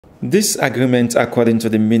This agreement, according to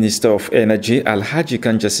the Minister of Energy, Alhaji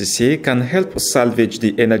Kanjasise, can help salvage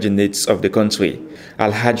the energy needs of the country.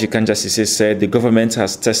 Alhaji Kanjasise said the government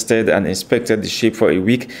has tested and inspected the ship for a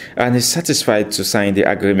week and is satisfied to sign the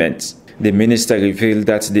agreement. The minister revealed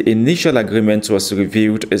that the initial agreement was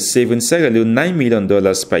reviewed as saving Sierra Leone $9 million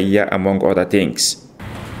per year, among other things.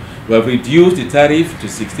 We have reduced the tariff to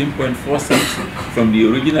 16.4 cents from the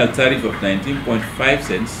original tariff of 19.5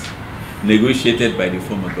 cents negotiated by the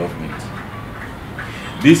former government.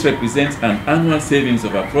 This represents an annual savings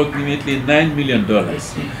of approximately $9 million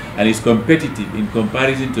and is competitive in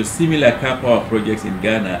comparison to similar car power projects in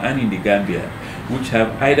Ghana and in the Gambia, which have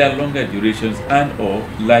either longer durations and or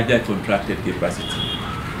larger contracted capacity.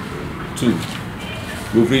 2.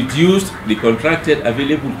 We've reduced the contracted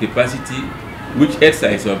available capacity which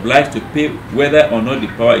EDSA is obliged to pay whether or not the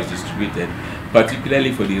power is distributed,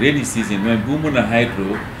 particularly for the rainy season when Bumuna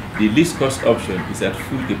Hydro, the least cost option, is at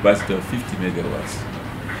full capacity of 50 megawatts.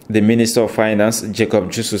 The Minister of Finance, Jacob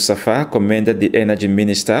Jusu Safa, commended the Energy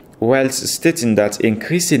Minister, whilst stating that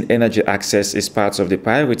increasing energy access is part of the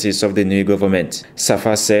priorities of the new government.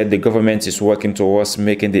 Safa said the government is working towards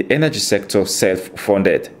making the energy sector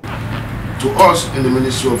self-funded. To us in the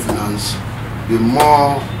Ministry of Finance, the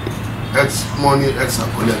more money EDSA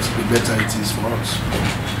collects, the better it is for us.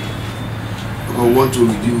 Because we want to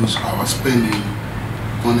reduce our spending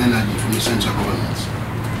on energy from the central government.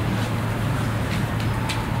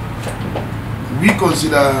 We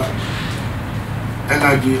consider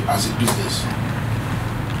energy as a business,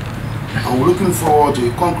 and we're looking forward to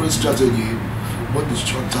a concrete strategy for both the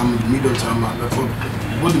short term, the medium term, and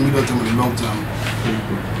both the medium term and the long term,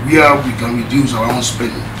 where we can reduce our own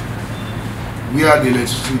spending, where the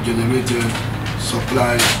electricity generated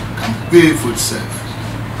supply can pay for itself.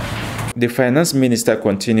 The Finance Minister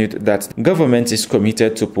continued that government is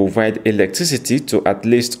committed to provide electricity to at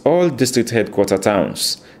least all district headquarter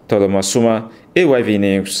towns. Tholoma Sumah, AYV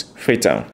News, Freetown.